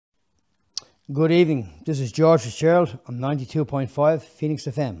Good evening, this is George Fitzgerald on 92.5 Phoenix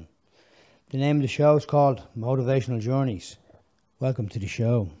FM. The name of the show is called Motivational Journeys. Welcome to the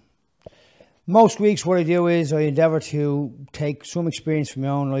show. Most weeks what I do is I endeavour to take some experience from my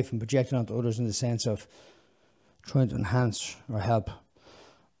own life and project it onto others in the sense of trying to enhance or help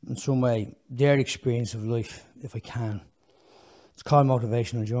in some way their experience of life if I can. It's called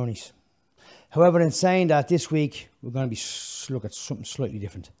Motivational Journeys. However, in saying that, this week we're going to look at something slightly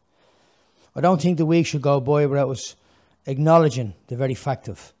different. I don't think the week should go by without us acknowledging the very fact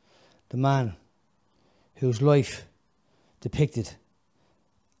of the man whose life depicted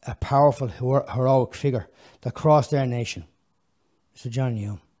a powerful, heroic figure that crossed our nation, Mr. John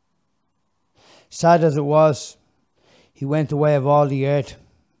Hume. Sad as it was, he went the way of all the earth,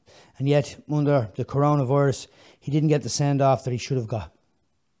 and yet under the coronavirus, he didn't get the send-off that he should have got.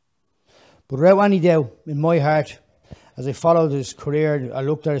 But without any doubt, in my heart, as I followed his career, I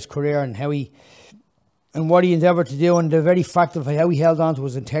looked at his career and how he, and what he endeavoured to do, and the very fact of how he held on to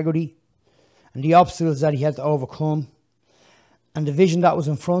his integrity, and the obstacles that he had to overcome, and the vision that was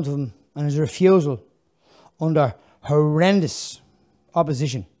in front of him, and his refusal under horrendous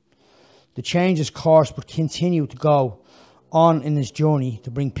opposition to change his course but continue to go on in his journey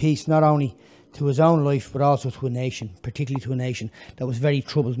to bring peace not only to his own life but also to a nation, particularly to a nation that was very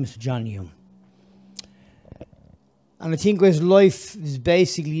troubled, Mr. John Hume. And I think his life is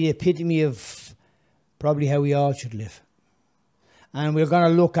basically the epitome of probably how we all should live. And we're going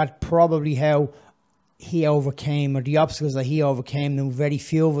to look at probably how he overcame, or the obstacles that he overcame, and very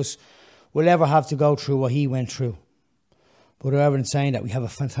few of us will ever have to go through what he went through. But however, in saying that, we have a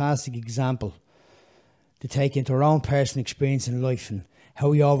fantastic example to take into our own personal experience in life and how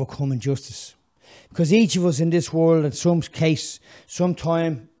we overcome injustice. Because each of us in this world, in some case, some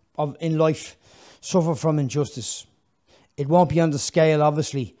time in life, suffer from injustice. It won't be on the scale,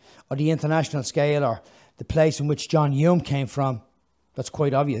 obviously, or the international scale, or the place in which John Hume came from. That's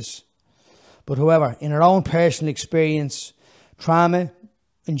quite obvious. But however, in our own personal experience, trauma,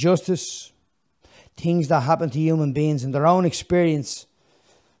 injustice, things that happen to human beings in their own experience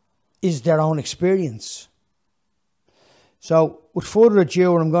is their own experience. So, with further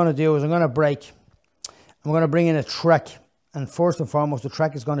ado, what I'm going to do is I'm going to break. I'm going to bring in a track. And first and foremost, the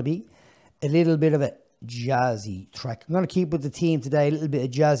track is going to be a little bit of a jazzy track. I'm going to keep with the theme today, a little bit of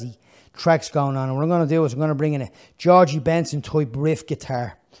jazzy tracks going on. And what I'm going to do is I'm going to bring in a Georgie Benson type riff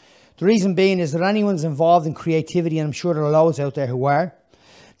guitar. The reason being is that anyone's involved in creativity, and I'm sure there are loads out there who are,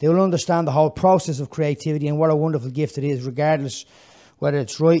 they will understand the whole process of creativity and what a wonderful gift it is, regardless whether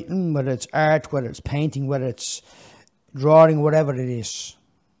it's writing, whether it's art, whether it's painting, whether it's drawing, whatever it is.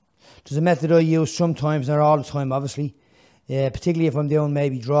 There's a method I use sometimes, not all the time obviously, particularly if I'm doing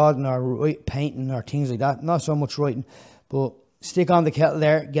maybe drawing or painting or things like that. Not so much writing, but stick on the kettle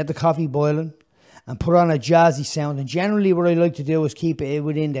there, get the coffee boiling, and put on a jazzy sound. And generally what I like to do is keep it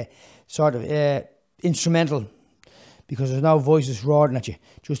within the sort of instrumental, because there's no voices roaring at you,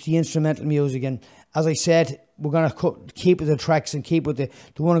 just the instrumental music. And as I said, we're going to keep with the tracks and keep with the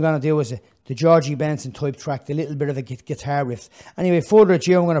one I'm going to do is the Georgie Benson type track, the little bit of a guitar riff. Anyway, further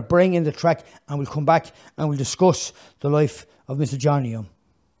ado, I'm going to bring in the track and we'll come back and we'll discuss the life of Mr. John Hume.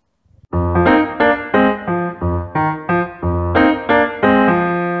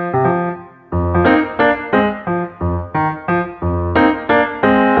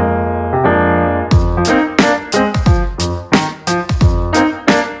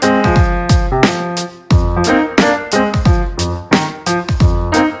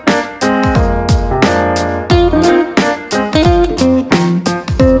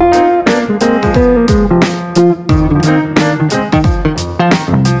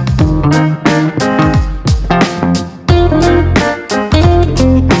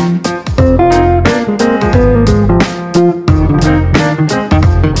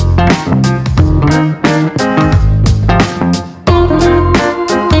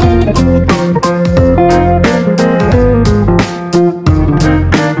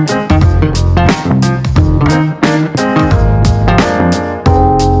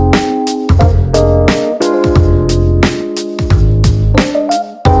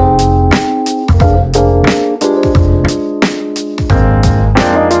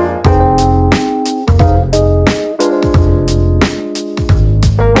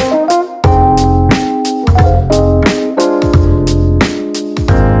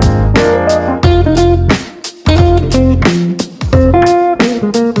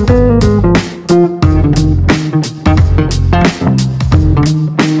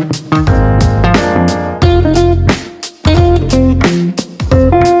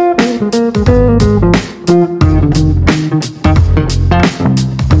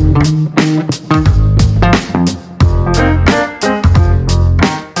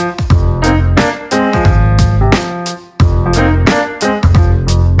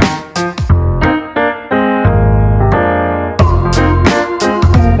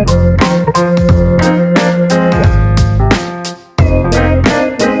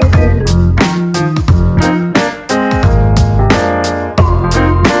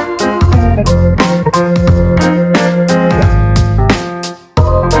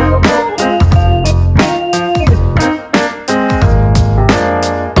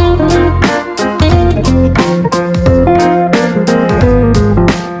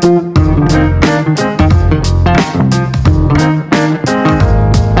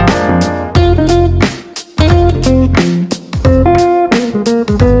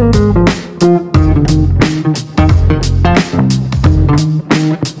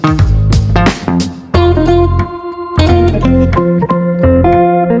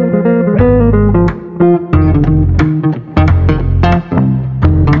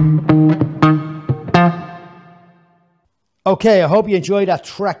 Okay, I hope you enjoyed that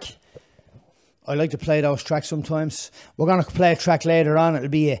track. I like to play those tracks sometimes. We're going to play a track later on. It'll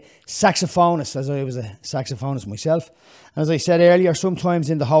be a saxophonist, as I was a saxophonist myself. As I said earlier,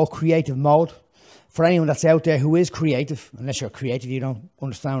 sometimes in the whole creative mode, for anyone that's out there who is creative, unless you're creative, you don't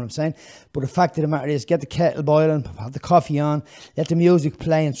understand what I'm saying. But the fact of the matter is, get the kettle boiling, have the coffee on, let the music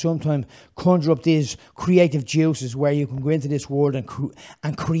play, and sometimes conjure up these creative juices where you can go into this world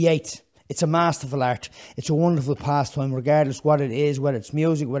and create. It's a masterful art. It's a wonderful pastime, regardless what it is, whether it's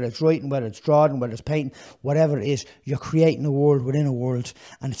music, whether it's writing, whether it's drawing, whether it's painting, whatever it is. You're creating a world within a world,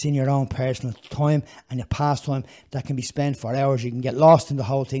 and it's in your own personal time and your pastime that can be spent for hours. You can get lost in the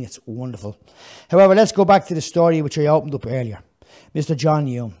whole thing. It's wonderful. However, let's go back to the story which I opened up earlier. Mr. John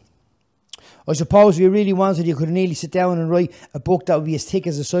Hume. I suppose if you really wanted, you could nearly sit down and write a book that would be as thick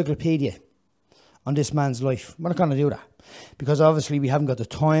as a encyclopedia on this man's life. We're not going to do that, because obviously we haven't got the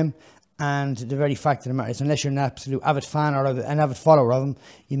time. And the very fact of the matter is, unless you're an absolute avid fan or an avid follower of him,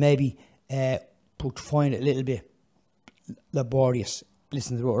 you maybe find it a little bit laborious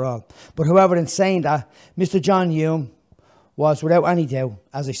listening to it all. But however, in saying that, Mr. John Hume was, without any doubt,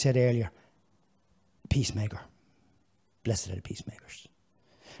 as I said earlier, a peacemaker. Blessed are the peacemakers.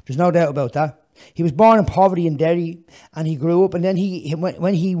 There's no doubt about that. He was born in poverty in Derry, and he grew up, and then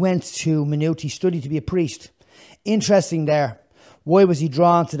when he went to Maynooth, he studied to be a priest. Interesting there. Why was he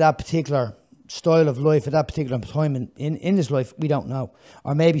drawn to that particular style of life at that particular time in his life? We don't know.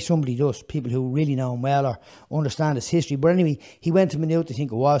 Or maybe somebody does, people who really know him well or understand his history. But anyway, he went to Maynooth, I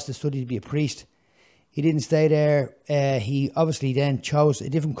think it was, to study to be a priest. He didn't stay there. He obviously then chose a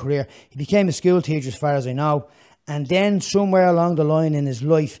different career. He became a school teacher, as far as I know. And then somewhere along the line in his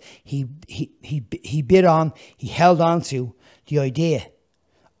life, he held on to the idea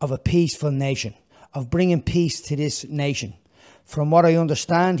of a peaceful nation, of bringing peace to this nation. From what I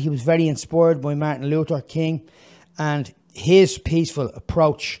understand, he was very inspired by Martin Luther King and his peaceful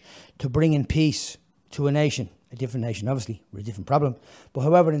approach to bringing peace to a nation, a different nation, obviously, with a different problem. But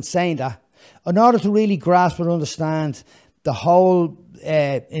however, in saying that, in order to really grasp or understand the whole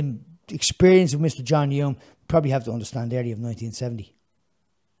experience of Mr. John Hume, probably have to understand the area of 1970,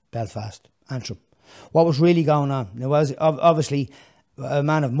 Belfast, Antrim. What was really going on? Now, was obviously a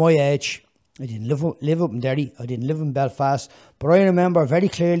man of my age. I didn't live up in Derry. I didn't live in Belfast. But I remember very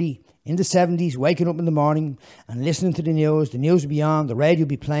clearly in the 70s, waking up in the morning and listening to the news. The news would be on, the radio would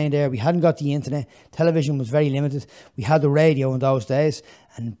be playing there. We hadn't got the internet. Television was very limited. We had the radio in those days.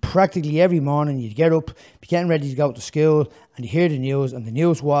 And practically every morning you'd get up, be getting ready to go to school, and you hear the news. And the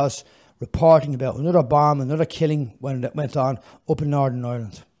news was reporting about another bomb, another killing when it went on up in Northern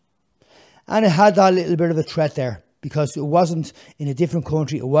Ireland. And it had that little bit of a threat there, because it wasn't in a different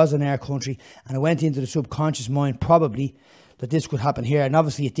country, it was in our country, and it went into the subconscious mind probably that this could happen here. And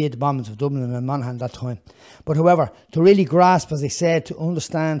obviously it did, the bombings of Dublin and Monaghan that time. But however, to really grasp, as I said, to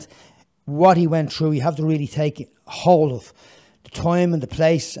understand what he went through, you have to really take hold of the time and the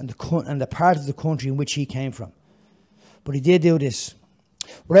place and the part of the country in which he came from. But he did do this.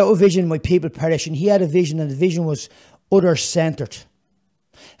 Without a vision, my people perish. And he had a vision, and the vision was other-centred.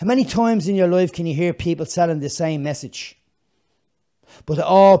 How many times in your life can you hear people selling the same message? But it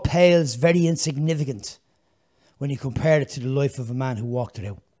all pales very insignificant when you compare it to the life of a man who walked it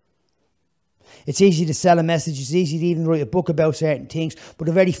out. It's easy to sell a message. It's easy to even write a book about certain things. But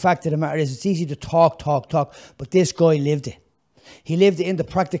the very fact of the matter is, it's easy to talk. But this guy lived it. He lived it in the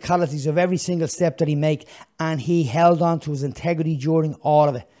practicalities of every single step that he made. And he held on to his integrity during all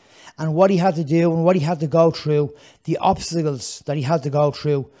of it. And what he had to do and what he had to go through, the obstacles that he had to go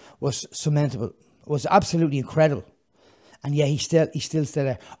through was surmountable. It was absolutely incredible. And yeah, he's still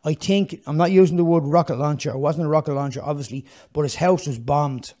there. I think, I'm not using the word rocket launcher. It wasn't a rocket launcher, obviously, but his house was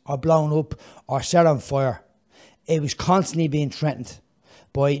bombed or blown up or set on fire. It was constantly being threatened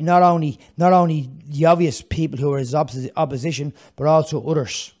by not only the obvious people who were his opposition, but also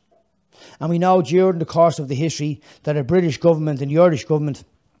others. And we know during the course of the history that the British government and the Irish government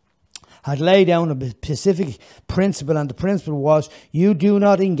had laid down a specific principle, and the principle was, you do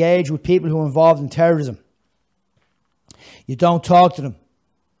not engage with people who are involved in terrorism. You don't talk to them.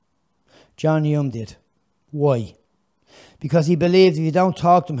 John Hume did. Why? Because he believed if you don't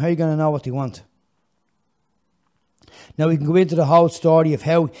talk to them, how are you going to know what they want? Now we can go into the whole story of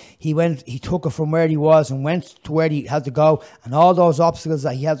how he took it from where he was and went to where he had to go, and all those obstacles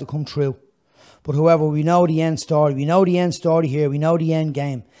that he had to come through. But however, we know the end story. We know the end story here. We know the end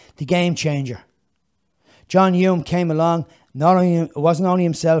game. The game changer. John Hume came along. It wasn't only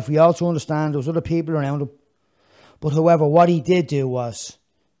himself. We also understand there was other people around him. But however, what he did do was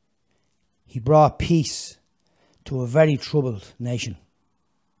he brought peace to a very troubled nation.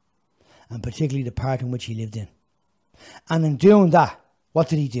 And particularly the part in which he lived in. And in doing that, what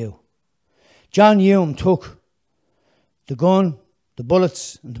did he do? John Hume took the gun, the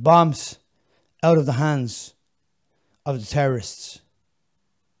bullets and the bombs out of the hands of the terrorists.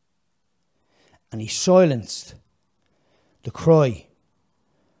 And he silenced the cry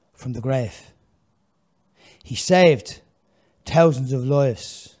from the grave. He saved thousands of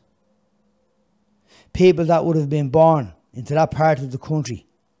lives. People that would have been born into that part of the country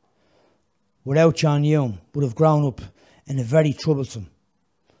without John Hume would have grown up in a very troublesome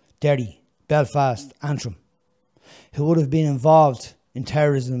Derry, Belfast, Antrim, who would have been involved in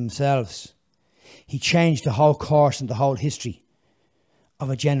terrorism themselves. He changed the whole course and the whole history of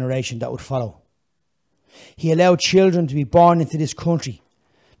a generation that would follow. He allowed children to be born into this country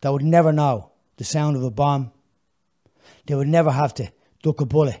that would never know the sound of a bomb. They would never have to duck a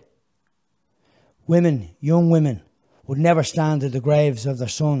bullet. Women, young women, would never stand at the graves of their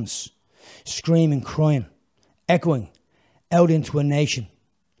sons, screaming, crying, echoing out into a nation,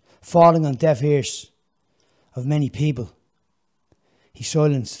 falling on deaf ears of many people. He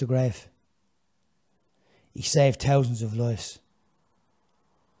silenced the grave. He saved thousands of lives.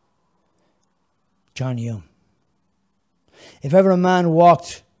 John Hume. If ever a man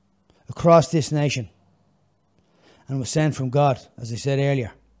walked across this nation and was sent from God, as I said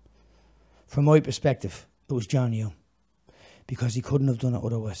earlier, from my perspective, it was John Hume, because he couldn't have done it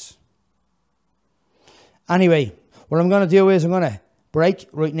otherwise. Anyway, what I'm going to do is I'm going to break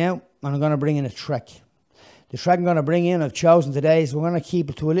right now and I'm going to bring in a track. The track I'm going to bring in, I've chosen today, so we're going to keep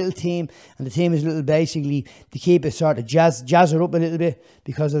it to a little theme, and the theme is a little basically to keep it sort of jazz it up a little bit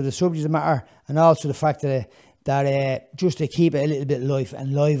because of the subject matter, and also the fact that just to keep it a little bit live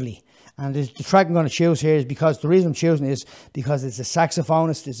and lively. And the track I'm going to choose here is because the reason I'm choosing it is because it's a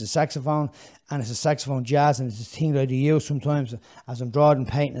saxophonist, it's a saxophone, and it's a saxophone jazz, and it's a thing that I do use sometimes as I'm drawing and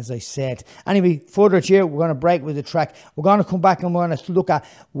painting, as I said. Anyway, further ado, we're going to break with the track. We're going to come back and we're going to look at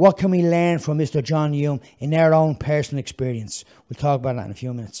what can we learn from Mr. John Hume in our own personal experience. We'll talk about that in a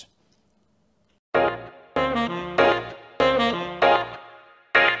few minutes.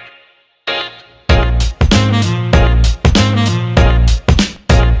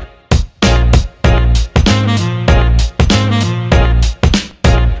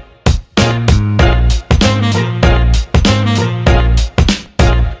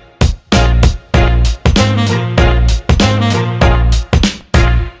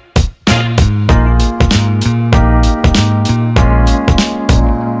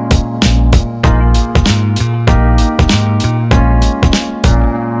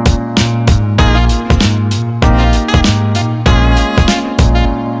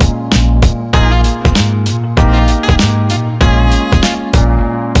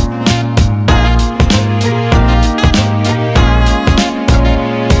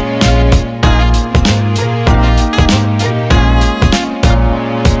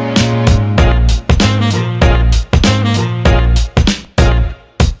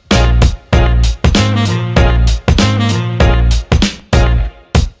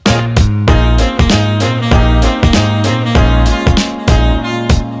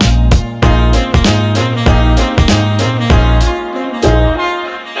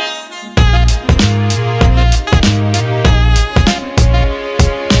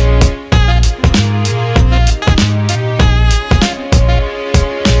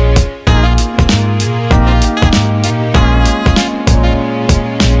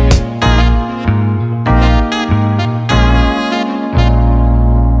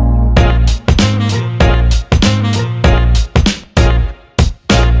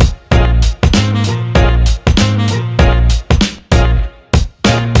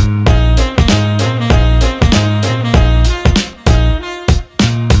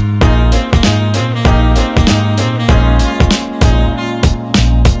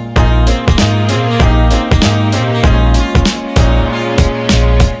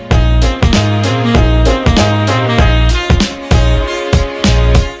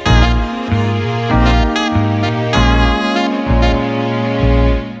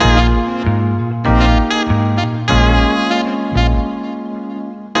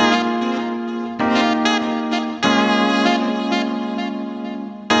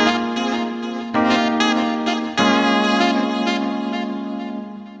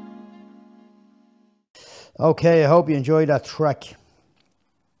 Okay, I hope you enjoyed that track.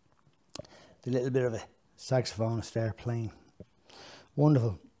 The little bit of a saxophonist there playing.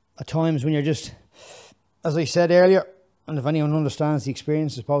 Wonderful. At times when you're just, as I said earlier, and if anyone understands the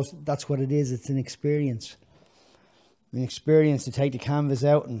experience, I suppose that's what it is. It's an experience. An experience to take the canvas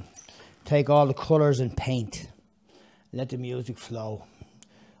out and take all the colours and paint. Let the music flow.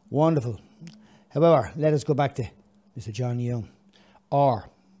 Wonderful. However, let us go back to Mr. John Hume. Or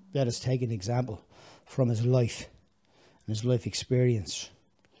let us take an example from his life and his life experience.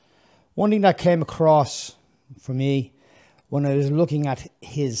 One thing that came across for me when I was looking at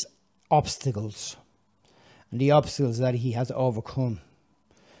his obstacles and the obstacles that he had to overcome,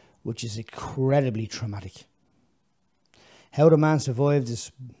 which is incredibly traumatic. How the man survived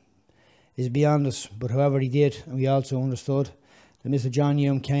is beyond us, but however he did, and we also understood that Mr. John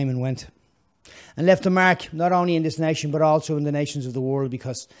Hume came and went and left a mark not only in this nation but also in the nations of the world,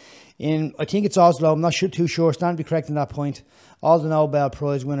 because in, I think it's Oslo, I'm not too sure, stand to be correct on that point, all the Nobel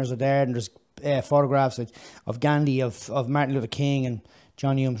Prize winners are there, and there's photographs of Gandhi, of Martin Luther King, and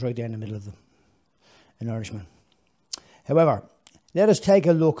John Hume's right there in the middle of them, an Irishman. However, let us take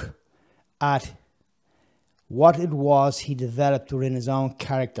a look at what it was he developed within his own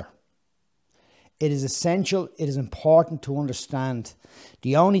character. It is essential, it is important to understand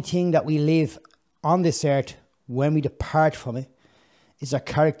the only thing that we live on this earth when we depart from it is our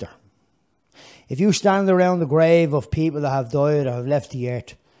character. If you stand around the grave of people that have died or have left the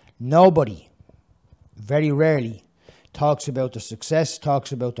earth, nobody, very rarely, talks about their success,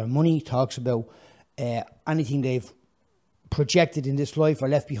 talks about their money, talks about anything they've projected in this life or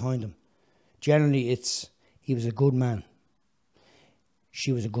left behind them. Generally, it's, he was a good man.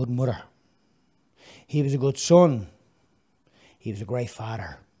 She was a good mother. He was a good son. He was a great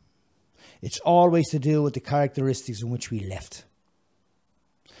father. It's always to do with the characteristics in which we left.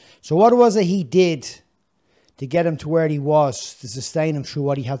 So what was it he did to get him to where he was, to sustain him through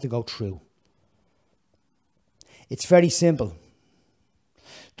what he had to go through? It's very simple.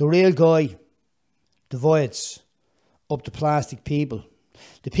 The real guy divides up the plastic people.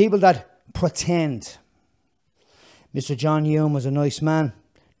 The people that pretend. Mr. John Hume was a nice man?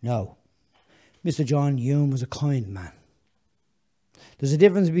 No. Mr. John Hume was a kind man. There's a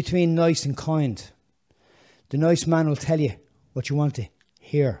difference between nice and kind. The nice man will tell you what you want to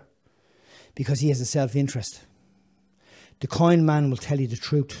hear because he has a self-interest. The kind man will tell you the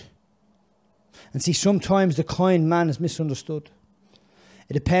truth. And see, sometimes the kind man is misunderstood.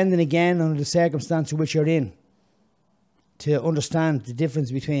 It depends again on the circumstance in which you're in to understand the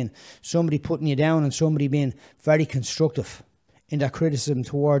difference between somebody putting you down and somebody being very constructive in their criticism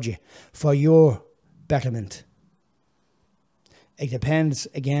towards you for your betterment. It depends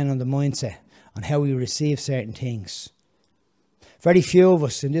again on the mindset, on how we receive certain things. Very few of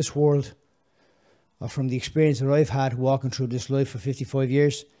us in this world, or from the experience that I've had walking through this life for 55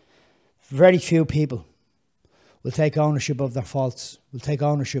 years, very few people will take ownership of their faults, will take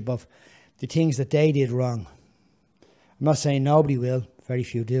ownership of the things that they did wrong. I'm not saying nobody will, very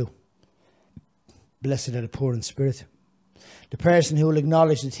few do. Blessed are the poor in spirit. The person who will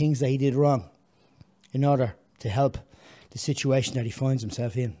acknowledge the things that he did wrong in order to help the situation that he finds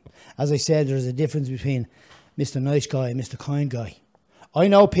himself in. As I said, there's a difference between Mr. Nice Guy and Mr. Kind Guy. I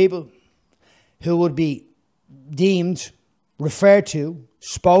know people who would be deemed, referred to,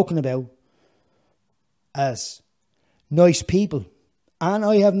 spoken about as nice people. And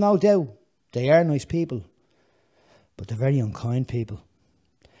I have no doubt they are nice people. But they're very unkind people.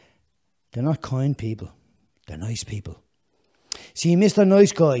 They're not kind people. They're nice people. See, Mr.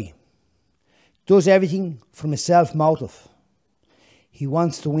 Nice Guy does everything from a self-motive. He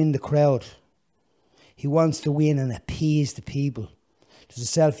wants to win the crowd. He wants to win and appease the people. There's a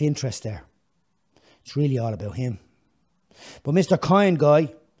self-interest there. It's really all about him. But Mr. Kind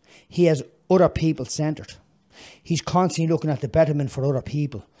Guy, he has other people centred. He's constantly looking at the betterment for other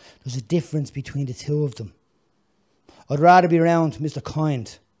people. There's a difference between the two of them. I'd rather be around Mr.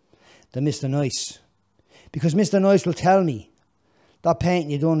 Kind than Mr. Nice. Because Mr. Nice will tell me, that painting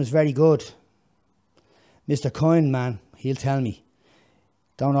you done is very good. Mr. Kind man, he'll tell me,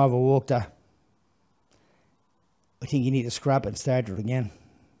 don't overwork that. I think you need to scrap it and start it again.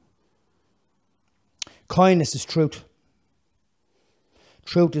 Kindness is truth.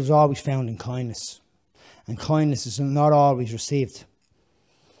 Truth is always found in kindness. And kindness is not always received.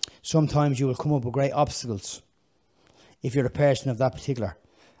 Sometimes you will come up with great obstacles if you're a person of that particular,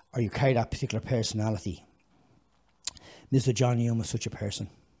 or you carry that particular personality. Mr. John Hume was such a person.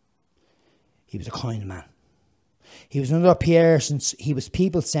 He was a kind man. He was another person. He was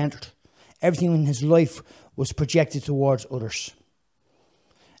people-centred. Everything in his life was projected towards others.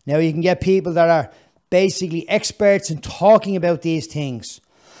 Now you can get people that are basically experts in talking about these things.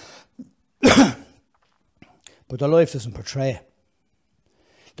 But their life doesn't portray it.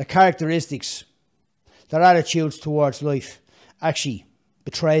 The characteristics, their attitudes towards life actually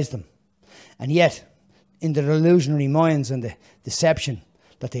betrays them. And yet, in their illusionary minds and the deception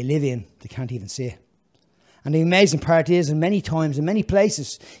that they live in, they can't even see it. And the amazing part is, in many times, in many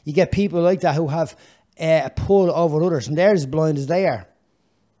places, you get people like that who have a pull over others, and they're as blind as they are.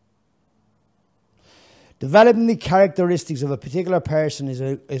 Developing the characteristics of a particular person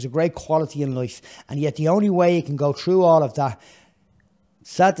is a great quality in life, and yet the only way you can go through all of that,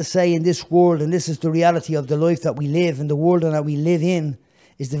 sad to say, in this world, and this is the reality of the life that we live and the world that we live in,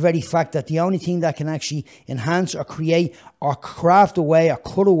 is the very fact that the only thing that can actually enhance or create or craft away or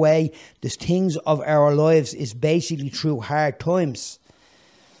cut away the things of our lives is basically through hard times.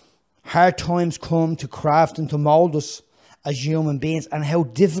 Hard times come to craft and to mould us as human beings, and how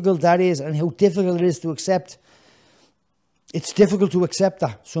difficult that is, and how difficult it is to accept. It's difficult to accept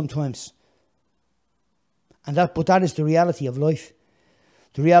that sometimes. But that is the reality of life.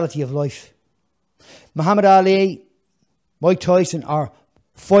 The reality of life. Muhammad Ali, Mike Tyson are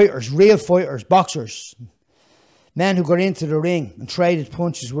fighters, real fighters, boxers. Men who got into the ring and traded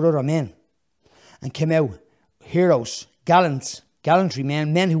punches with other men and came out heroes, gallantry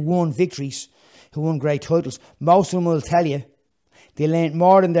men who won victories, who won great titles. Most of them will tell you they learned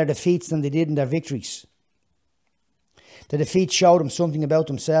more in their defeats than they did in their victories. The defeats showed them something about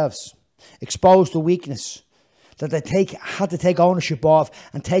themselves, exposed the weakness that they had to take ownership of,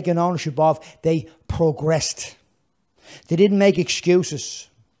 and taking ownership of, they progressed. They didn't make excuses.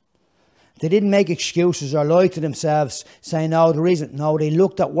 They didn't make excuses or lie to themselves saying, no, there isn't. No, they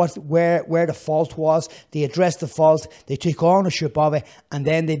looked at where the fault was. They addressed the fault. They took ownership of it. And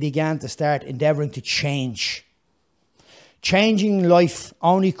then they began to start endeavouring to change. Changing life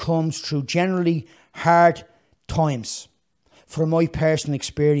only comes through generally hard times, from my personal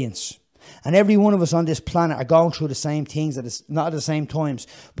experience. And every one of us on this planet are going through the same things, not at the same times,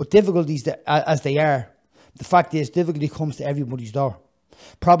 but difficulties as they are. The fact is, difficulty comes to everybody's door.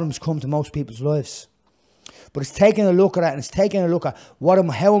 Problems come to most people's lives. But it's taking a look at it, and it's taking a look at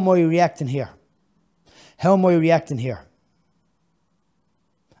how am I reacting here? How am I reacting here?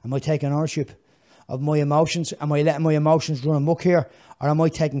 Am I taking ownership of my emotions? Am I letting my emotions run amok here? Or am I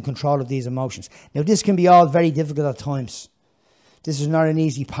taking control of these emotions? Now, this can be all very difficult at times. This is not an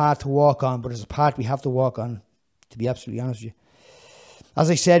easy path to walk on, but it's a path we have to walk on, to be absolutely honest with you. As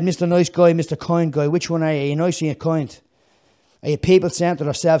I said, Mr. Nice Guy, Mr. Kind Guy, which one are you? Are you nice or are you kind? Are you people-centred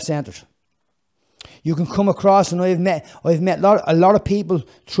or self-centred? You can come across, and I've met a lot of people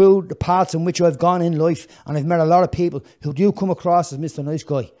through the paths in which I've gone in life, and I've met a lot of people who do come across as Mr. Nice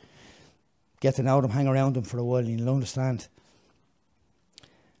Guy. Get to know them, hang around them for a while, and you'll understand.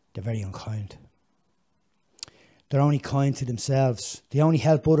 They're very unkind. They're only kind to themselves. They only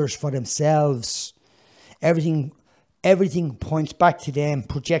help others for themselves. Everything points back to them,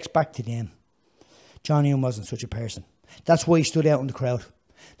 projects back to them. John Hume wasn't such a person. That's why he stood out in the crowd.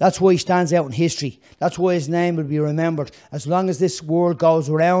 That's why he stands out in history. That's why his name will be remembered. As long as this world goes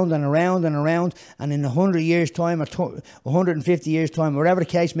around and around and around, and in 100 years' time or 150 years' time, whatever the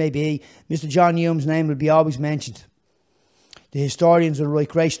case may be, Mr. John Hume's name will be always mentioned. The historians will write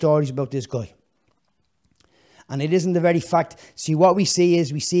great stories about this guy. And it isn't the very fact. See, what we see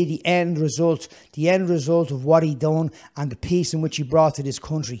is we see the end result of what he done and the peace in which he brought to this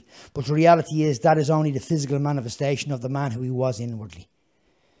country. But the reality is that is only the physical manifestation of the man who he was inwardly.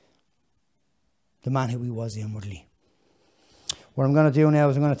 The man who he was inwardly. What I'm going to do now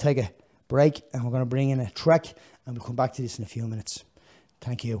is I'm going to take a break, and we're going to bring in a track, and we'll come back to this in a few minutes.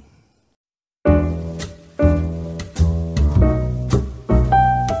 Thank you.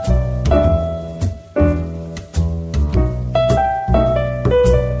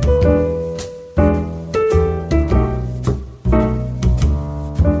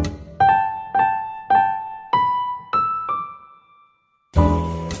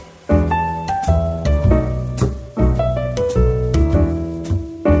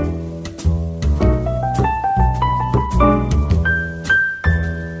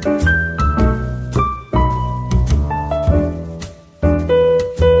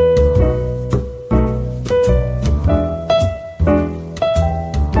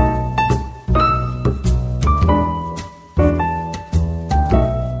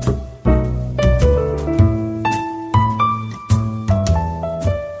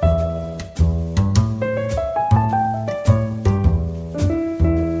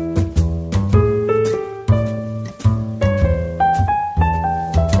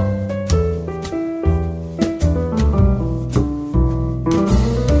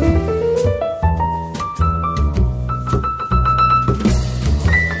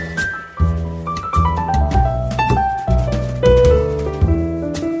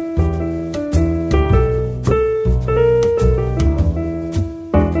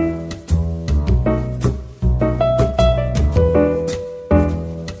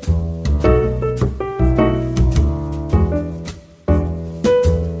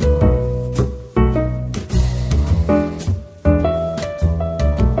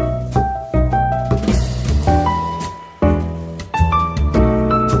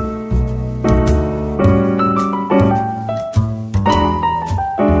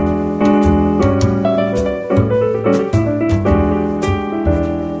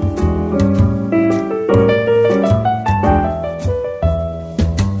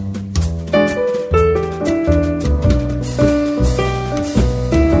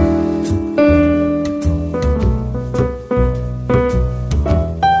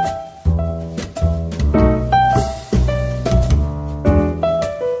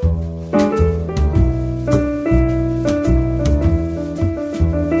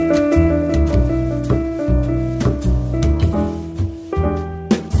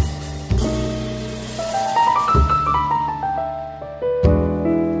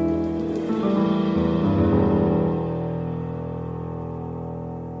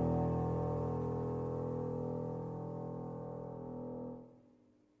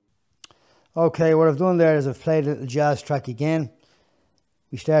 Okay, what I've done there is I've played a little jazz track again.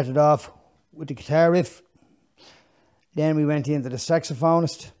 We started off with the guitar riff. Then we went into the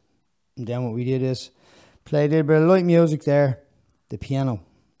saxophonist. And then what we did is play a little bit of light music there. The piano,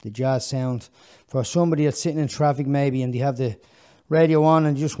 the jazz sound. For somebody that's sitting in traffic maybe and they have the radio on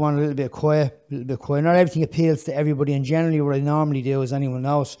and just want a little bit of quiet, Not everything appeals to everybody, and generally what I normally do, as anyone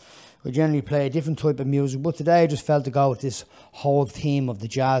knows, I generally play a different type of music. But today I just felt to go with this whole theme of the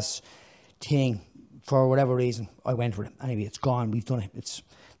jazz thing. For whatever reason, I went for it. Anyway, it's gone. We've done it. It's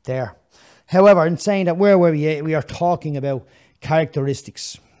there. However, in saying that, where were we are talking about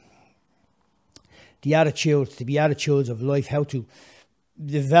characteristics. The attitudes of life, how to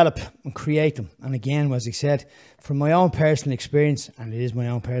develop and create them. And again, as I said, from my own personal experience, and it is my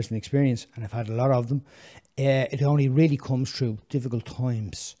own personal experience, and I've had a lot of them, it only really comes through difficult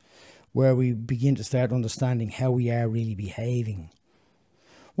times where we begin to start understanding how we are really behaving.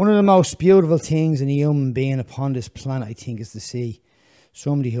 One of the most beautiful things in a human being upon this planet, I think, is to see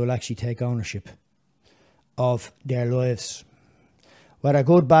somebody who will actually take ownership of their lives, whether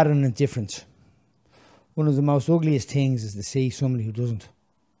good, bad, and indifferent. One of the most ugliest things is to see somebody who doesn't.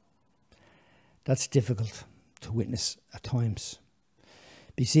 That's difficult to witness at times.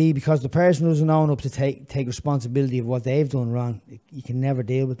 You see, because the person who doesn't own up to take responsibility of what they've done wrong, you can never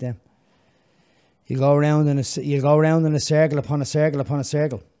deal with them. You'll go around in a circle upon a circle upon a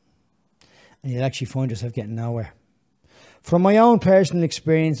circle, and you'll actually find yourself getting nowhere. From my own personal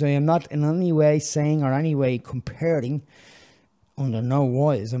experience, I am not in any way saying or any way comparing, under no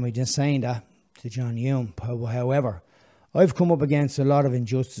wise am I just saying that, to John Hume. However, I've come up against a lot of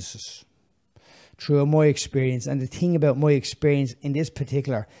injustices through my experience, and the thing about my experience in this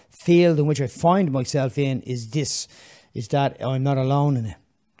particular field in which I find myself in is that I'm not alone in it.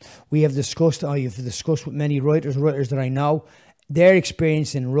 I have discussed with many writers that I know, their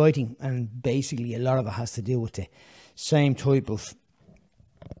experience in writing, and basically a lot of it has to do with the same type of,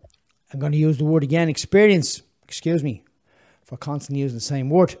 I'm going to use the word again, experience, excuse me for constantly using the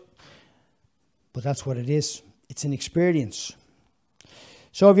same word, but that's what it is. It's an experience.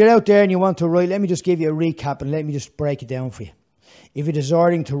 So if you're out there and you want to write, let me just give you a recap and let me just break it down for you. If you're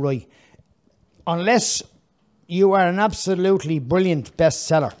desiring to write, unless you are an absolutely brilliant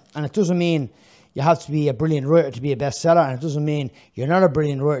bestseller, and it doesn't mean you have to be a brilliant writer to be a bestseller, and it doesn't mean you're not a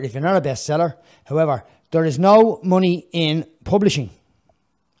brilliant writer if you're not a bestseller. However, there is no money in publishing.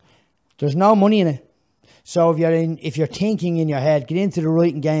 There's no money in it. So if you're thinking in your head, get into the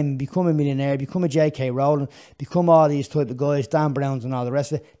writing game and become a millionaire, become a J.K. Rowling, become all these type of guys, Dan Browns and all the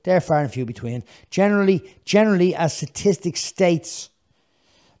rest of it, they're far and few between. Generally, as statistics states,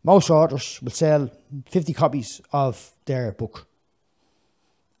 most authors will sell 50 copies of their book.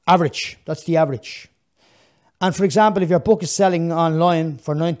 Average. That's the average. And for example, if your book is selling online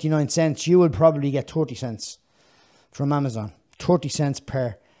for 99 cents, you will probably get 30 cents from Amazon. 30 cents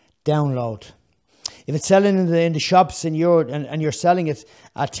per download. If it's selling in the shops and you're selling it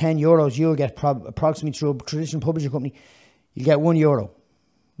at €10, you'll get approximately, through a traditional publishing company, you'll get €1.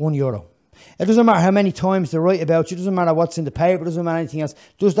 €1. It doesn't matter how many times they write about you. It doesn't matter what's in the paper. It doesn't matter anything else.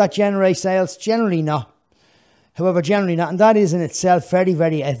 Does that generate sales? Generally not. However, generally not. And that is in itself a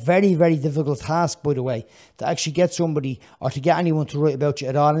very, very difficult task, by the way, to actually get somebody or to get anyone to write about you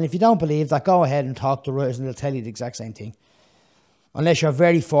at all. And if you don't believe that, go ahead and talk to writers and they'll tell you the exact same thing. Unless you're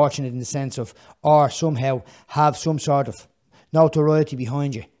very fortunate in the sense of, or somehow have some sort of notoriety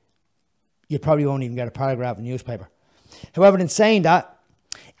behind you, you probably won't even get a paragraph in the newspaper. However, in saying that,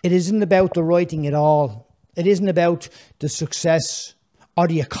 it isn't about the writing at all. It isn't about the success or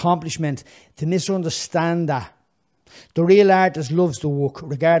the accomplishment. To misunderstand that. The real artist loves the work,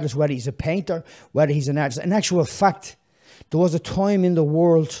 regardless whether he's a painter, whether he's an artist. In actual fact, there was a time in the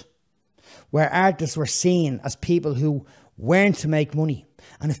world where artists were seen as people who weren't to make money.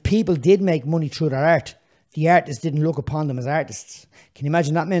 And if people did make money through their art, the artists didn't look upon them as artists. Can you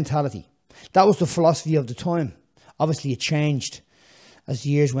imagine that mentality? That was the philosophy of the time. Obviously, it changed as the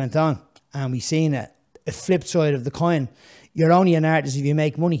years went on. And we've seen a flip side of the coin. You're only an artist if you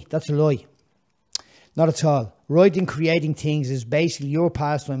make money. That's a lie. Not at all. Writing, creating things is basically your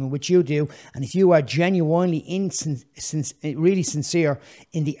pastime in which you do. And if you are genuinely, really sincere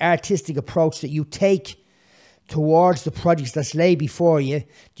in the artistic approach that you take towards the projects that's laid before you,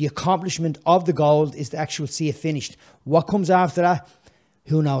 the accomplishment of the goal is to actually see it finished. What comes after that?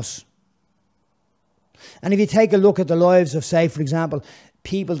 Who knows? And if you take a look at the lives of, say, for example,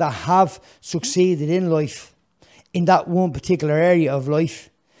 people that have succeeded in life, in that one particular area of life,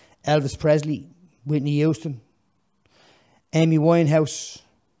 Elvis Presley, Whitney Houston, Amy Winehouse,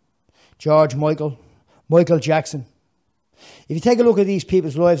 George Michael, Michael Jackson, If you take a look at these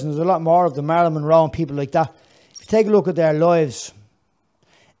people's lives, and there's a lot more of them, Marilyn Monroe and people like that, if you take a look at their lives,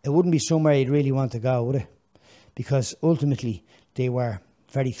 it wouldn't be somewhere you'd really want to go, would it? Because ultimately, they were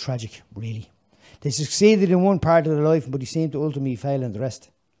very tragic, really. They succeeded in one part of their life, but they seemed to ultimately fail in the rest.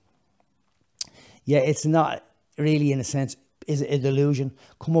 Yeah, it's not really, in a sense, is it a delusion?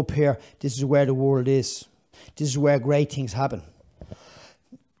 Come up here, this is where the world is. This is where great things happen.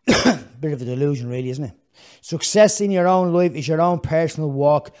 Bit of a delusion, really, isn't it? Success in your own life is your own personal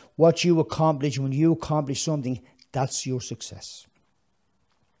walk. What you accomplish, when you accomplish something, that's your success.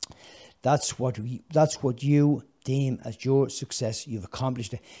 That's what you deem as your success. You've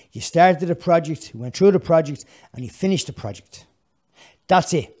accomplished it. You started a project, you went through the project, and you finished the project.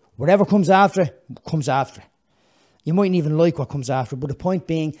 That's it. Whatever comes after it, comes after it. You mightn't even like what comes after, but the point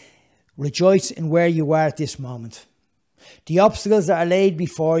being, rejoice in where you are at this moment. The obstacles that are laid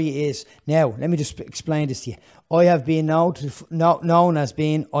before you is, now, let me just explain this to you. I have been known as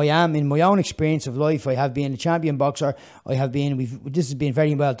being, I am, in my own experience of life, I have been a champion boxer. I have been, this has been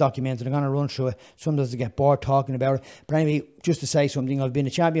very well documented. I'm going to run through it. Sometimes I get bored talking about it. But anyway, just to say something, I've been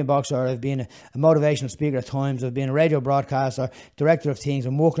a champion boxer. I've been a motivational speaker at times. I've been a radio broadcaster, director of things.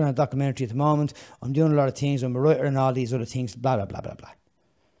 I'm working on a documentary at the moment. I'm doing a lot of things. I'm a writer and all these other things, blah, blah, blah, blah, blah.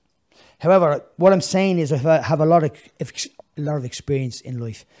 However, what I'm saying is I have a lot of experience in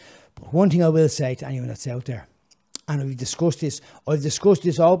life. But one thing I will say to anyone that's out there, and I've discussed this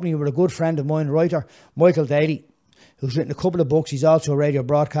openly with a good friend of mine, writer Michael Daly, who's written a couple of books. He's also a radio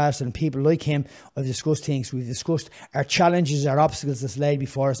broadcaster, and people like him, I've discussed things. We've discussed our challenges, our obstacles that's laid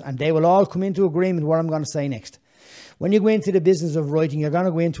before us, and they will all come into agreement with what I'm going to say next. When you go into the business of writing, you're going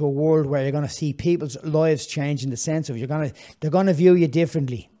to go into a world where you're going to see people's lives change in the sense of they're going to view you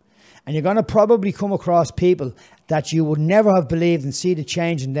differently. And you're going to probably come across people that you would never have believed and see the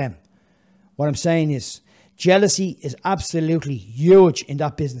change in them. What I'm saying is, jealousy is absolutely huge in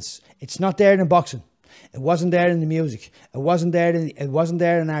that business. It's not there in boxing. It wasn't there in the music. It wasn't there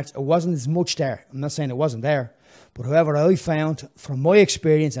in arts. It wasn't as much there. I'm not saying it wasn't there. But however, I found from my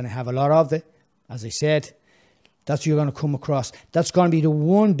experience, and I have a lot of it, as I said, that's what you're going to come across. That's going to be the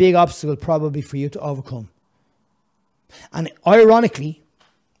one big obstacle probably for you to overcome. And ironically,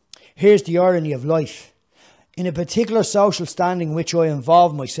 here's the irony of life. In a particular social standing in which I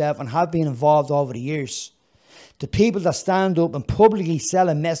involve myself and have been involved over the years, the people that stand up and publicly sell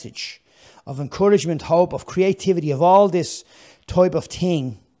a message of encouragement, hope, of creativity, of all this type of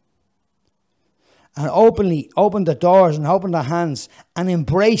thing, and openly open the doors and open their hands and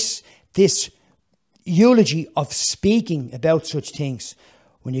embrace this eulogy of speaking about such things,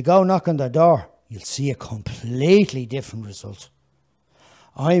 when you go knock on their door, you'll see a completely different result.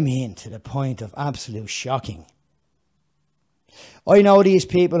 I mean, to the point of absolute shocking. I know these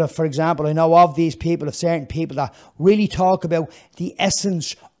people, for example, I know of these people, of certain people that really talk about the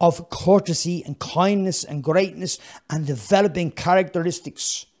essence of courtesy and kindness and greatness and developing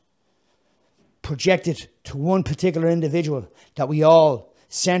characteristics projected to one particular individual that we all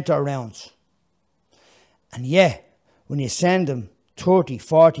centre around. And yet, when you send them 30,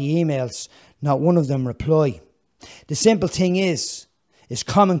 40 emails, not one of them reply. The simple thing is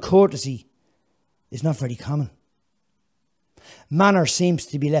common courtesy is not very common. Manner seems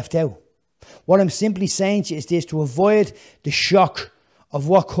to be left out. What I'm simply saying to you is this: to avoid the shock of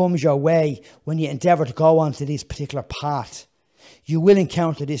what comes your way when you endeavour to go onto this particular path, you will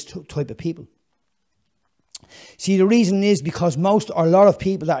encounter this type of people. See, the reason is because most or a lot of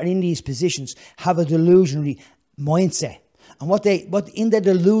people that are in these positions have a delusionary mindset. And what in their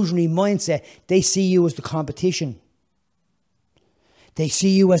delusionary mindset, they see you as the competition. They see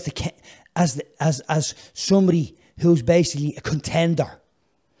you as somebody who's basically a contender.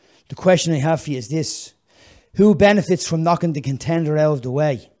 The question I have for you is this: who benefits from knocking the contender out of the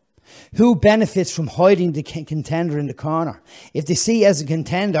way? Who benefits from hiding the contender in the corner? If they see you as a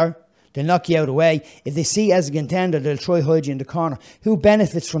contender, they'll knock you out of the way. If they see you as a contender, they'll try to hide you in the corner. Who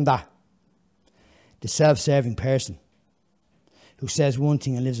benefits from that? The self-serving person who says one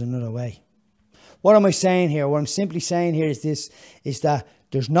thing and lives another way. What am I saying here? What I'm simply saying here is this, is that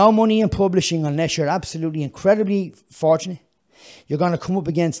there's no money in publishing unless you're absolutely incredibly fortunate. You're going to come up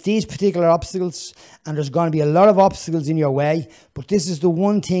against these particular obstacles, and there's going to be a lot of obstacles in your way, but this is the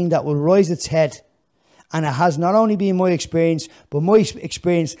one thing that will rise its head. And it has not only been my experience, but my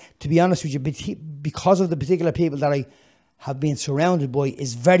experience, to be honest with you, because of the particular people that I have been surrounded by,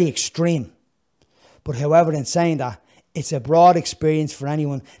 is very extreme. But however, in saying that, it's a broad experience for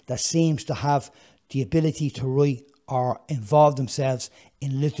anyone that seems to have the ability to write or involve themselves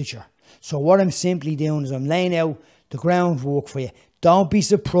in literature. So what I'm simply doing is I'm laying out the groundwork for you. Don't be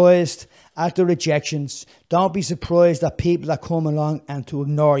surprised at the rejections. Don't be surprised at people that come along and to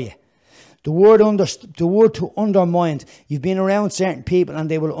ignore you. The word to undermine, you've been around certain people and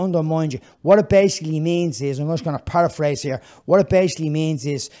they will undermine you. What it basically means is, I'm just going to paraphrase here, what it basically means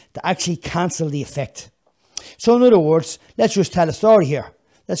is to actually cancel the effect. So in other words, let's just tell a story here.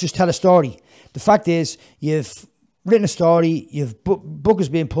 Let's just tell a story. The fact is, you've written a story, your book is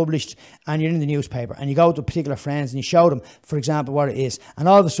being published, and you're in the newspaper, and you go to particular friends and you show them, for example, what it is, and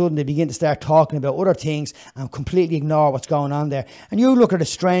all of a sudden they begin to start talking about other things and completely ignore what's going on there. And you look at it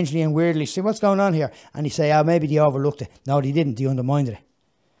strangely and weirdly, say, what's going on here? And you say, oh, maybe they overlooked it. No, they didn't. They undermined it.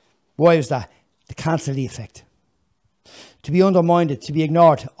 Why was that? To cancel the effect. To be undermined, to be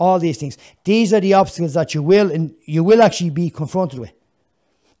ignored, all these things. These are the obstacles that you will actually be confronted with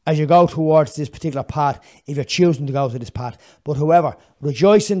as you go towards this particular path, if you're choosing to go to this path. But however,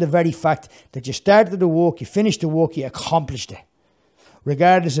 rejoice in the very fact that you started the work, you finished the work, you accomplished it.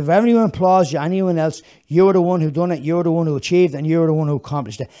 Regardless if anyone applauds you, anyone else, you're the one who done it, you're the one who achieved, and you're the one who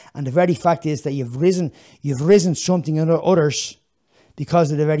accomplished it. And the very fact is that you've risen something in others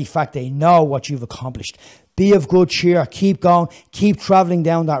because of the very fact they know what you've accomplished. Be of good cheer, keep going, keep travelling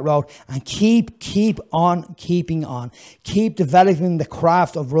down that road, and keep on keeping on. Keep developing the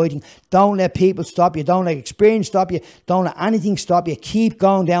craft of writing. Don't let people stop you, don't let experience stop you, don't let anything stop you. Keep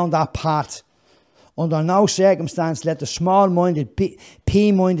going down that path. Under no circumstance let the small-minded,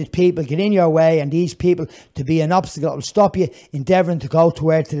 P-minded people get in your way, and these people to be an obstacle that will stop you endeavouring to go to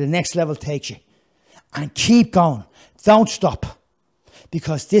where the next level takes you. And keep going, don't stop.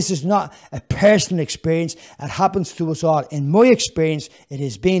 Because this is not a personal experience. It happens to us all. In my experience, it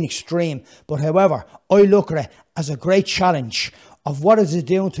has been extreme. But however, I look at it as a great challenge of what is it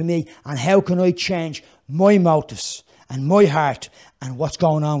doing to me and how can I change my motives and my heart and what's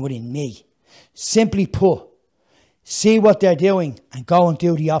going on within me. Simply put, see what they're doing and go and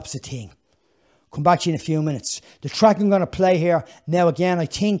do the opposite thing. Come back to you in a few minutes. The track I'm going to play here now again, I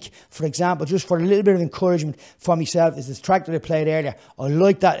think, for example, just for a little bit of encouragement for myself, is this track that I played earlier. I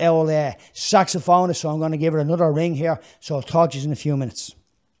like that old saxophonist, so I'm going to give it another ring here. So I'll talk to you in a few minutes.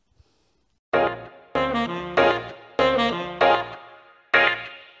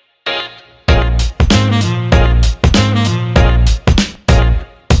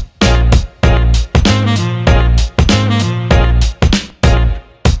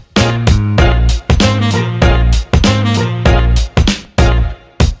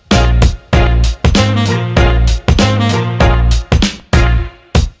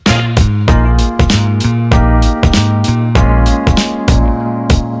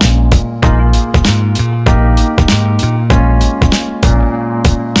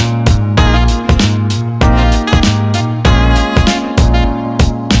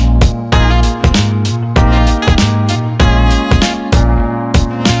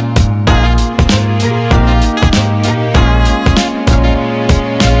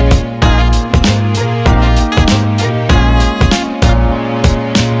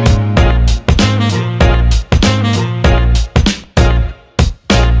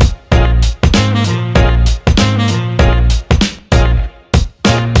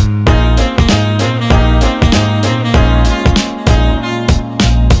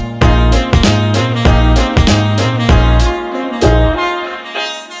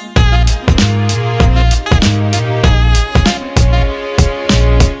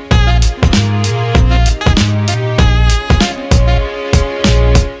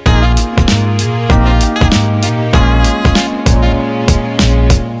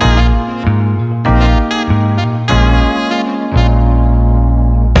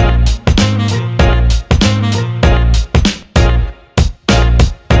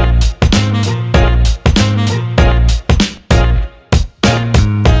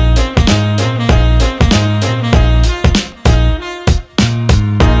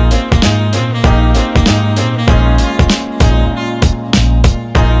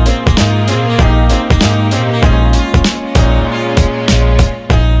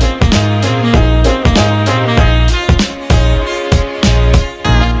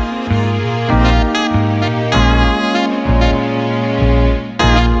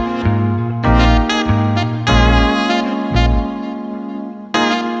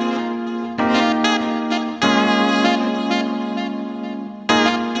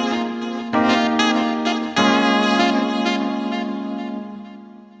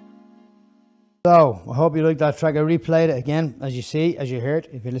 So, I hope you liked that track. I replayed it again, as you see, as you heard,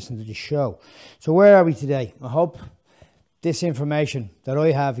 if you listen to the show. So where are we today? I hope this information that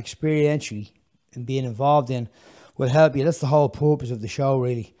I have experientially and being involved in will help you. That's the whole purpose of the show,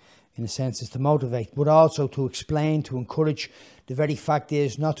 really. in a sense, is to motivate, but also to explain, to encourage. The very fact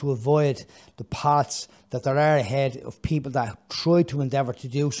is not to avoid the paths that there are ahead of people that try to endeavour to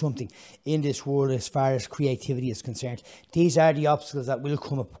do something in this world as far as creativity is concerned. These are the obstacles that will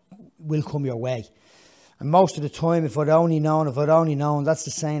come your way. And most of the time, if I'd only known, that's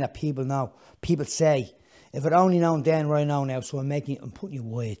the saying that people know. People say, if I'd only known then, right now, so I'm putting you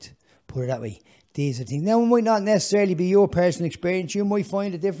wide, put it that way. These are things. Now, it might not necessarily be your personal experience. You might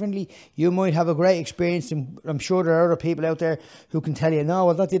find it differently. You might have a great experience, and I'm sure there are other people out there who can tell you, no,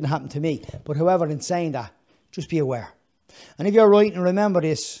 well, that didn't happen to me. But however, in saying that, just be aware. And if you're writing, remember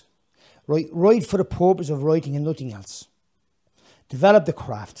this. Write for the purpose of writing and nothing else. Develop the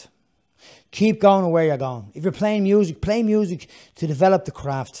craft. Keep going where you're going. If you're playing music to develop the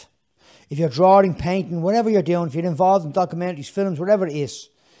craft. If you're drawing, painting, whatever you're doing, if you're involved in documentaries, films, whatever it is,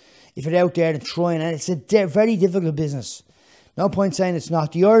 if you're out there and trying, and it's a very difficult business. No point saying it's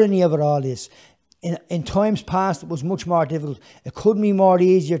not. The irony of it all is, in times past, it was much more difficult. It couldn't be more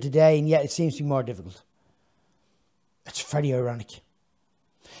easier today, and yet it seems to be more difficult. It's very ironic.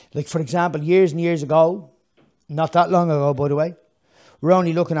 Like, for example, years and years ago, not that long ago, by the way, we're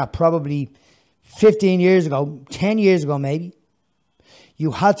only looking at probably 15 years ago, 10 years ago maybe, you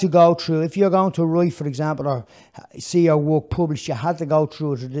had to go through, if you're going to write, for example, or see your work published, you had to go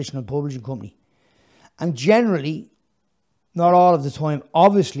through a traditional publishing company. And generally, not all of the time,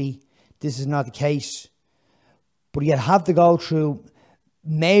 obviously, this is not the case, but you'd have to go through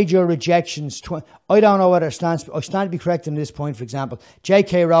major rejections. I don't know whether I stand to be corrected on this point, for example.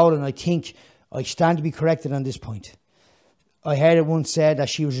 J.K. Rowling, I think I stand to be corrected on this point. I heard it once said that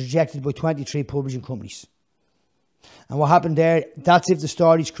she was rejected by 23 publishing companies. And what happened there, that's if the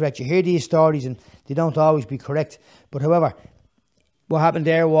story's correct. You hear these stories and they don't always be correct. But however, what happened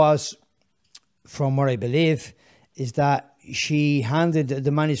there was, from what I believe, is that she handed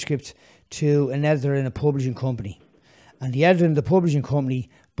the manuscript to an editor in a publishing company. And the editor in the publishing company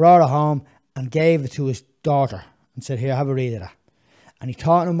brought it home and gave it to his daughter and said, here, have a read of that. And he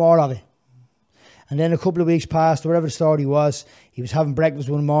taught him more of it. And then a couple of weeks passed, or whatever the story was, he was having breakfast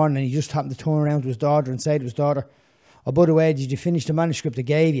one morning and he just happened to turn around to his daughter and say to his daughter, oh, by the way, did you finish the manuscript I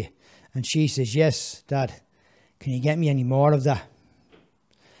gave you? And she says, yes, Dad. Can you get me any more of that?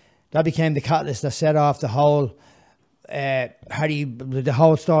 That became the catalyst that set off the whole the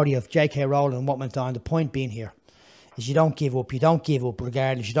whole story of J.K. Rowling and what went on. The point being here is you don't give up. You don't give up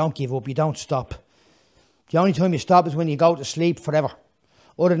regardless. You don't give up. You don't stop. The only time you stop is when you go to sleep forever.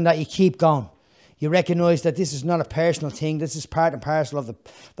 Other than that, you keep going. You recognise that this is not a personal thing. This is part and parcel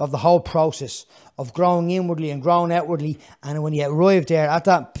of the whole process of growing inwardly and growing outwardly. And when you arrive there at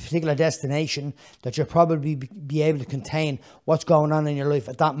that particular destination, that you'll probably be able to contain what's going on in your life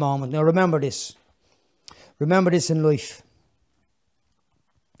at that moment. Now remember this. Remember this in life.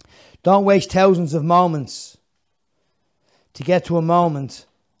 Don't waste thousands of moments to get to a moment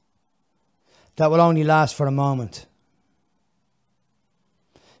that will only last for a moment.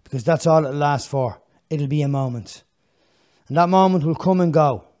 Because that's all it'll last for. It'll be a moment. And that moment will come and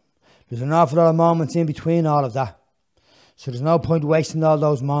go. There's an awful lot of moments in between all of that. So there's no point wasting all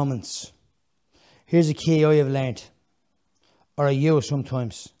those moments. Here's a key I have learned. Or I use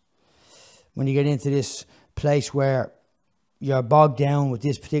sometimes. When you get into this place where you're bogged down with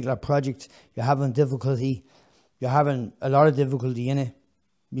this particular project, you're having difficulty. You're having a lot of difficulty in it.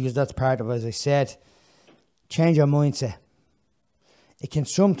 Because that's part of it, as I said. Change your mindset. It can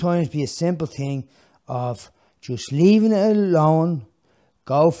sometimes be a simple thing of just leaving it alone,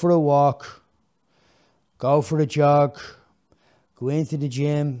 go for a walk, go for a jog, go into the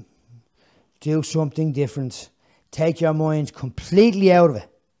gym, do something different. Take your mind completely out of it.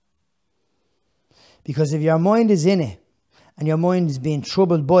 Because if your mind is in it and your mind is being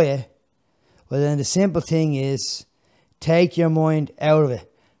troubled by it, well then the simple thing is take your mind out of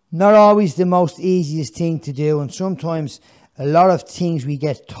it. Not always the most easiest thing to do, and sometimes a lot of things we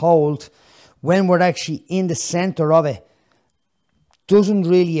get told when we're actually in the centre of it doesn't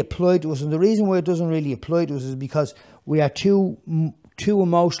really apply to us. And the reason why it doesn't really apply to us is because we are too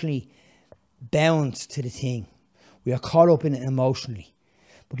emotionally bound to the thing. We are caught up in it emotionally.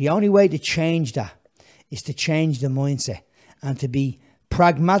 But the only way to change that is to change the mindset and to be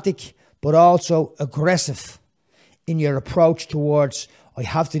pragmatic but also aggressive in your approach towards, I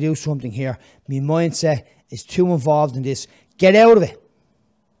have to do something here. My mindset is too involved in this. Get out of it.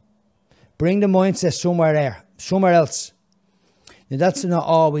 Bring the mindset somewhere else. Now that's not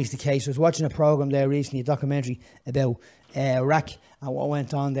always the case. I was watching a program there recently, a documentary about Iraq and what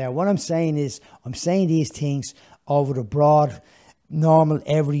went on there. What I'm saying is, I'm saying these things over the broad normal,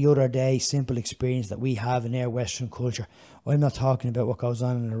 every other day, simple experience that we have in our Western culture. I'm not talking about what goes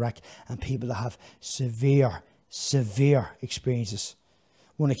on in Iraq and people that have severe experiences.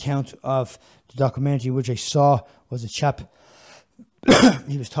 One account of the documentary which I saw was a chap,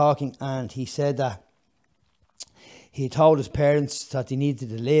 he was talking and he said that he told his parents that they needed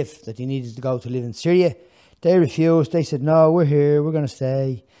to live, that they needed to go to live in Syria. They refused. They said, no, we're here, we're going to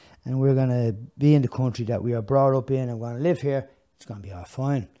stay, and we're going to be in the country that we are brought up in, and we're going to live here. It's going to be all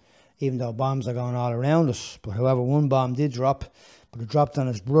fine, even though bombs are going all around us. But however, one bomb did drop, but it dropped on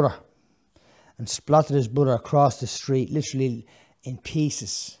his brother and splattered his brother across the street, literally in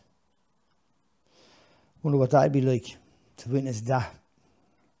pieces. Wonder what that'd be like to witness that.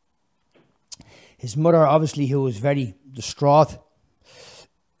 His mother, obviously, who was very distraught,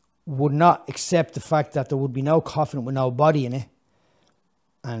 would not accept the fact that there would be no coffin with no body in it.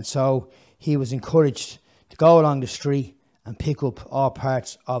 And so he was encouraged to go along the street and pick up all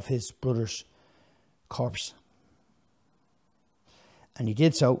parts of his brother's corpse. And he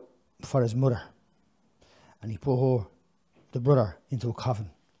did so for his mother. And he put the brother, into a coffin,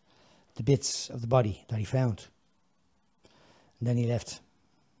 the bits of the body that he found. And then he left.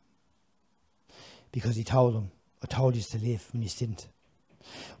 Because he told him, I told you to live when you didn't.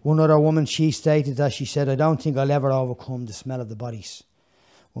 One other woman, she stated that she said, I don't think I'll ever overcome the smell of the bodies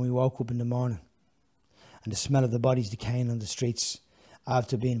when we woke up in the morning. And the smell of the bodies decaying on the streets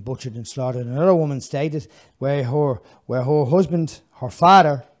after being butchered and slaughtered. Another woman stated where her husband, her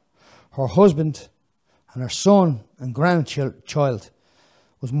father, her husband, and her son and grandchild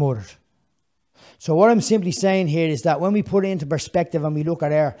was murdered. So what I'm simply saying here is that when we put it into perspective and we look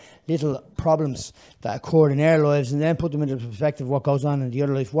at our little problems that occurred in our lives and then put them into perspective of what goes on in the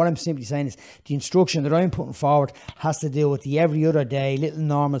other life, what I'm simply saying is the instruction that I'm putting forward has to deal with the every other day, little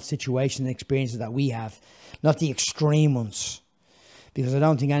normal situations and experiences that we have, not the extreme ones. Because I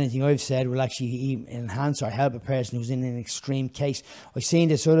don't think anything I've said will actually enhance or help a person who's in an extreme case. I've seen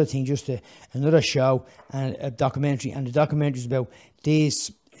this other thing, just another show and a documentary, and the documentary is about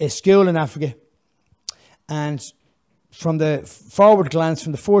a school in Africa. And from the forward glance,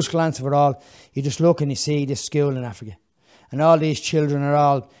 from the first glance of it all, you just look and you see this school in Africa. And all these children are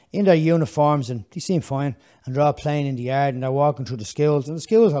all in their uniforms and they seem fine. And they're all playing in the yard and they're walking through the schools. And the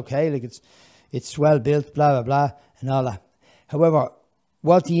school's okay, like it's well built, blah, blah, blah, and all that. However,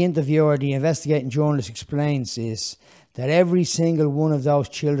 what the interviewer, the investigating journalist explains is that every single one of those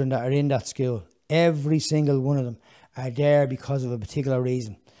children that are in that school, every single one of them are there because of a particular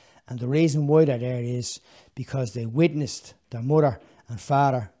reason. And the reason why they're there is because they witnessed their mother and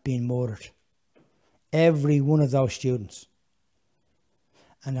father being murdered. Every one of those students.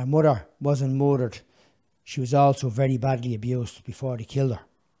 And their mother wasn't murdered. She was also very badly abused before they killed her.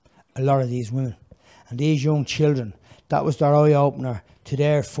 A lot of these women. And these young children, that was their eye-opener to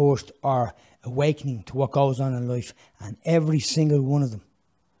their first or awakening to what goes on in life. And every single one of them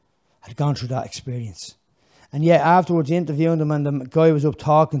had gone through that experience. And yet afterwards interviewing them and the guy was up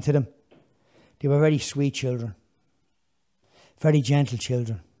talking to them, they were very sweet children. Very gentle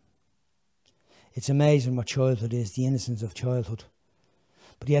children. It's amazing what childhood is, the innocence of childhood.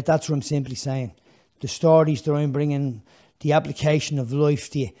 But yet that's what I'm simply saying. The stories that I'm bringing, the application of life,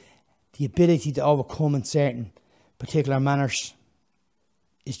 the ability to overcome in certain particular manners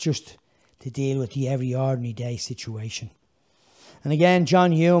is just to deal with the every ordinary day situation. And again,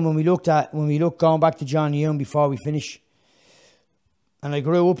 John Hume, when we look going back to John Hume before we finish, and I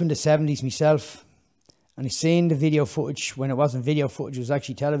grew up in the 70s myself, and I seen the video footage, when it wasn't video footage, it was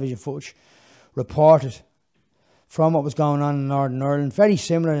actually television footage, reported from what was going on in Northern Ireland. Very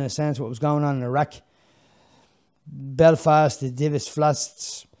similar in a sense what was going on in Iraq. Belfast, the Divis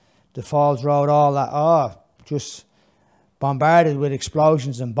Flats, the Falls Road, all that, just bombarded with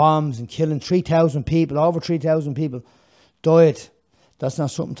explosions and bombs and killing 3,000 people, over 3,000 people died. That's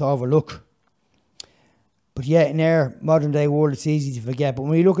not something to overlook. But yet in our modern day world it's easy to forget. But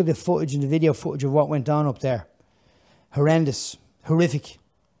when you look at the footage and the video footage of what went on up there, horrendous, horrific.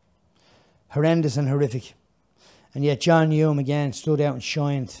 Horrendous and horrific. And yet John Hume again stood out and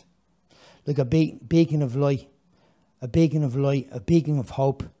shined like a beacon of light. A beacon of light, a beacon of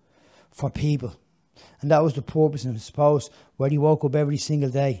hope for people. And that was the purpose, and I suppose, where he woke up every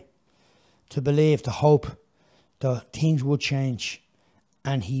single day to believe, to hope that things would change.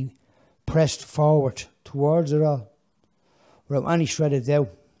 And he pressed forward towards it all without any shred of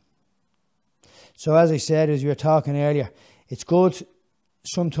doubt. So as I said, as we were talking earlier, it's good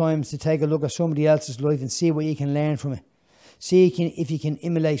sometimes to take a look at somebody else's life and see what you can learn from it. See if you can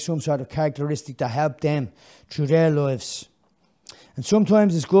emulate some sort of characteristic to help them through their lives. And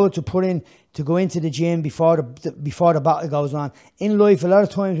sometimes it's good to go into the gym before the battle goes on. In life, a lot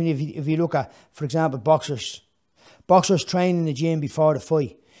of times if you look at, for example, boxers train in the gym before the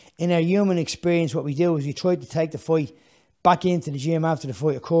fight. In our human experience, what we do is we try to take the fight back into the gym after the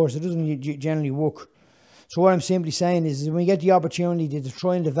fight. Of course, it doesn't generally work. So what I'm simply saying is when we get the opportunity to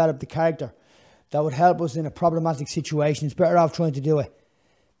try and develop the character that would help us in a problematic situation, it's better off trying to do it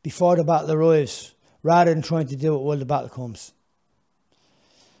before the battle arrives rather than trying to do it while the battle comes.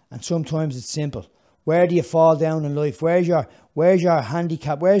 And sometimes it's simple. Where do you fall down in life? Where's your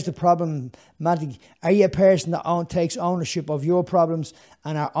handicap? Where's the problematic? Are you a person that takes ownership of your problems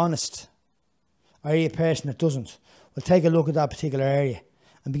and are honest? Or are you a person that doesn't? Well, take a look at that particular area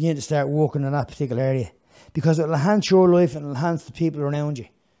and begin to start working on that particular area. Because it will enhance your life and enhance the people around you.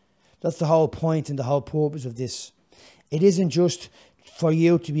 That's the whole point and the whole purpose of this. It isn't just for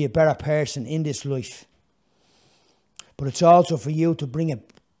you to be a better person in this life, but it's also for you to bring a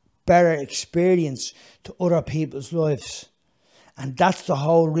better experience to other people's lives. And that's the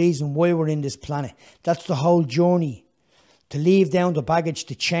whole reason why we're in this planet. That's the whole journey. To leave down the baggage,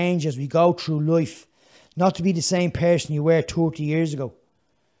 to change as we go through life. Not to be the same person you were 30 years ago.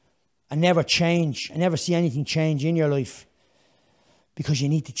 And never change. And never see anything change in your life. Because you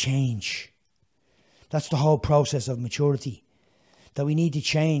need to change. That's the whole process of maturity. That we need to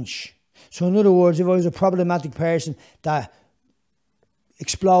change. So in other words, if I was a problematic person that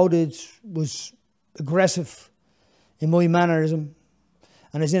exploded, was aggressive in my mannerism,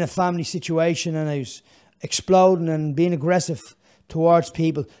 and I was in a family situation and I was exploding and being aggressive towards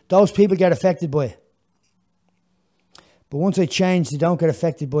people, those people get affected by it. But once I change, they don't get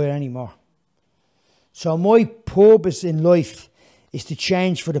affected by it anymore. So my purpose in life is to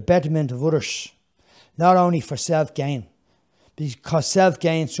change for the betterment of others, not only for self-gain. Because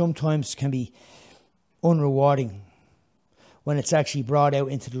self-gain sometimes can be unrewarding when it's actually brought out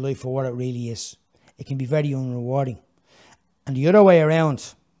into the life for what it really is. It can be very unrewarding. And the other way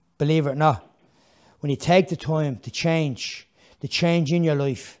around, believe it or not, when you take the time to change, the change in your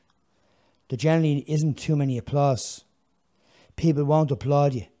life, there generally isn't too many applause. People won't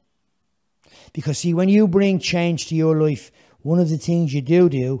applaud you. Because see, when you bring change to your life, one of the things you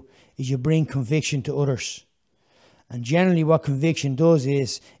do is you bring conviction to others. And generally what conviction does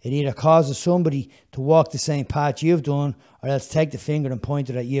is it either causes somebody to walk the same path you've done, or else take the finger and point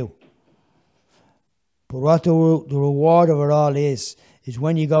it at you. But what the reward of it all is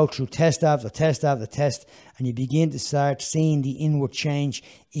when you go through test after test after test and you begin to start seeing the inward change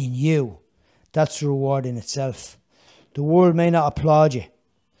in you. That's the reward in itself. The world may not applaud you.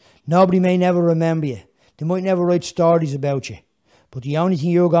 Nobody may never remember you. They might never write stories about you. But the only thing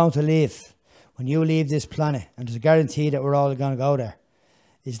you're going to live when you leave this planet, and there's a guarantee that we're all going to go there,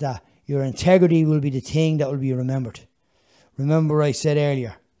 is that your integrity will be the thing that will be remembered. Remember I said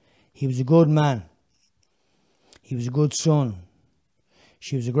earlier, he was a good man. He was a good son.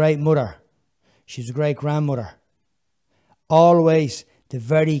 She was a great mother. She was a great grandmother. Always the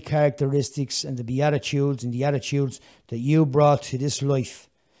very characteristics and the beatitudes and the attitudes that you brought to this life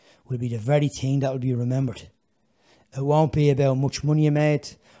will be the very thing that will be remembered. It won't be about how much money you made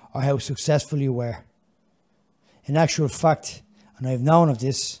or how successful you were. In actual fact, and I've known of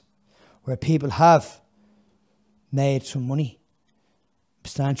this, where people have made some money,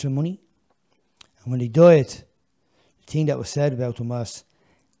 substantial money, and when they died, the thing that was said about them was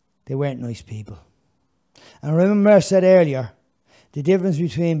they weren't nice people. And remember I said earlier, the difference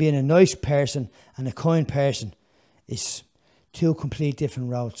between being a nice person and a kind person is two complete different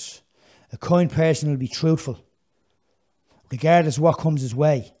roads. A kind person will be truthful. Regardless of what comes his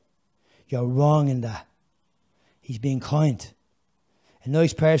way, you're wrong in that. He's being kind. A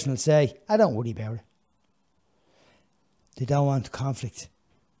nice person will say, I don't worry about it. They don't want conflict.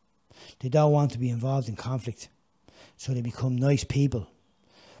 They don't want to be involved in conflict. So they become nice people.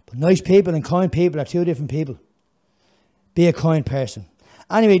 But nice people and kind people are two different people. Be a kind person.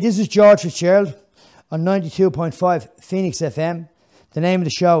 Anyway, this is George Fitzgerald on 92.5 Phoenix FM. The name of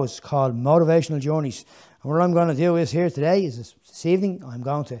the show is called Motivational Journeys. And what I'm going to do is here today, is this evening, I'm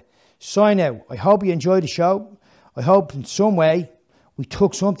going to sign out. I hope you enjoyed the show. I hope in some way we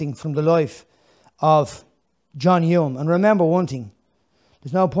took something from the life of John Hume. And remember one thing,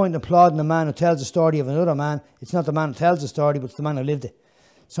 there's no point in applauding a man who tells the story of another man. It's not the man who tells the story, but it's the man who lived it.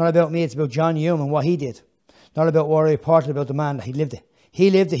 It's not about me, it's about John Hume and what he did. Not about what I reported about the man that he lived it. He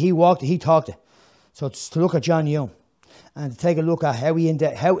lived it, he walked it, he talked it. So it's to look at John Hume and to take a look at how he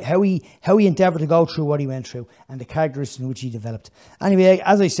endeavoured to go through what he went through and the characteristics in which he developed. Anyway,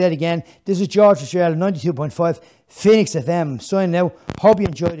 as I said again, this is George Fitzgerald, 92.5 Phoenix FM. I'm signing out. Hope you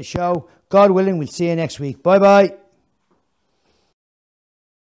enjoyed the show. God willing, we'll see you next week. Bye-bye.